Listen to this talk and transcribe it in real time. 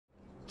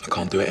I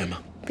can't do it,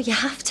 Emma. But you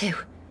have to.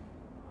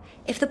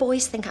 If the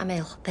boys think I'm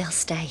ill, they'll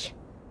stay.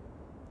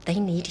 They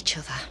need each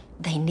other.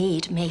 They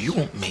need me. You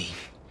want me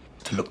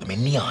to look them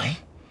in the eye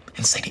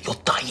and say that you're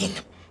dying?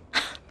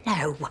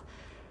 No.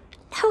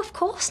 No, of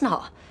course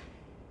not.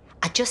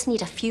 I just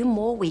need a few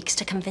more weeks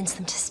to convince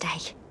them to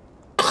stay.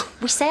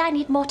 We say I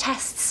need more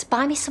tests.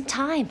 Buy me some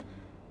time.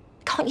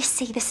 Can't you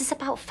see, this is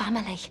about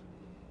family.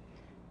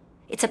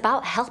 It's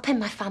about helping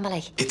my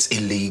family. It's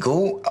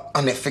illegal,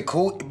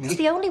 unethical. It's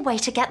the only way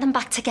to get them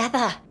back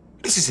together.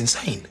 This is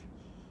insane.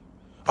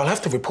 I'll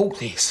have to report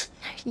this.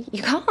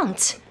 You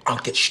can't. I'll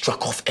get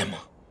struck off, Emma.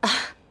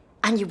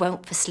 And you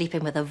won't for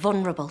sleeping with a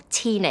vulnerable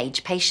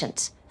teenage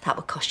patient. That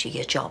would cost you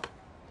your job,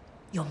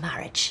 your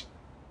marriage,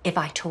 if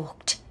I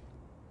talked.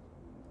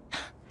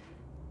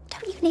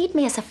 Don't you need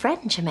me as a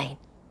friend, Jermaine?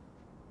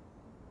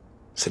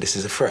 So this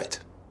is a threat?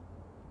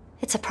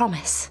 It's a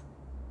promise.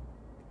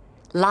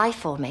 Lie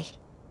for me,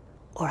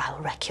 or I'll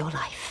wreck your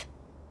life.